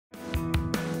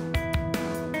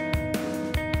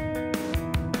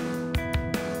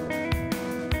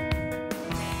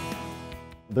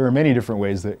There are many different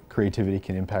ways that creativity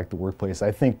can impact the workplace.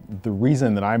 I think the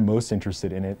reason that I'm most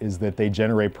interested in it is that they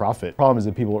generate profit. The problem is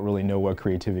that people don't really know what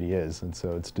creativity is, and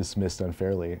so it's dismissed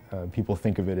unfairly. People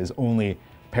think of it as only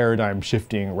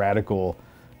paradigm-shifting, radical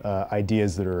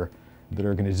ideas that are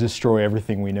going to destroy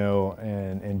everything we know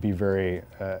and be very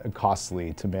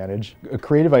costly to manage. A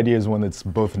creative idea is one that's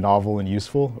both novel and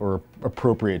useful, or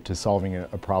appropriate to solving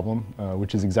a problem,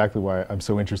 which is exactly why I'm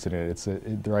so interested in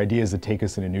it. They're ideas that take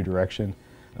us in a new direction,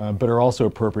 but are also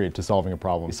appropriate to solving a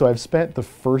problem. So I've spent the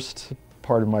first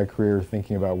part of my career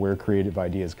thinking about where creative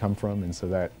ideas come from, and so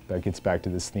that gets back to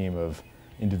this theme of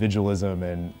individualism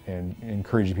and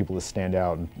encouraging people to stand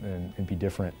out and be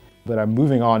different. But I'm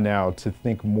moving on now to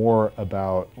think more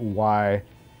about why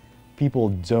people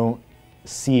don't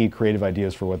see creative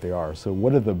ideas for what they are. So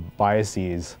what are the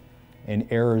biases and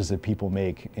errors that people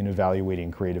make in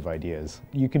evaluating creative ideas?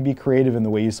 You can be creative in the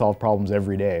way you solve problems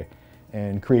every day,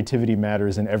 and creativity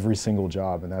matters in every single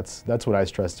job, and that's what I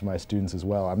stress to my students as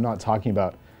well. I'm not talking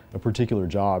about a particular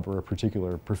job or a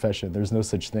particular profession. There's no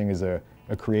such thing as a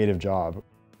creative job.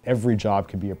 Every job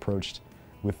can be approached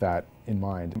with that in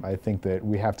mind. I think that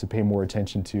we have to pay more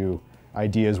attention to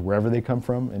ideas wherever they come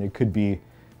from, and it could be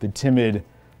the timid,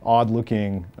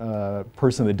 odd-looking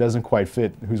person that doesn't quite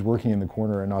fit, who's working in the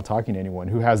corner and not talking to anyone,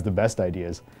 who has the best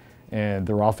ideas, and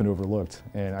they're often overlooked.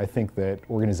 And I think that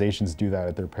organizations do that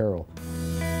at their peril.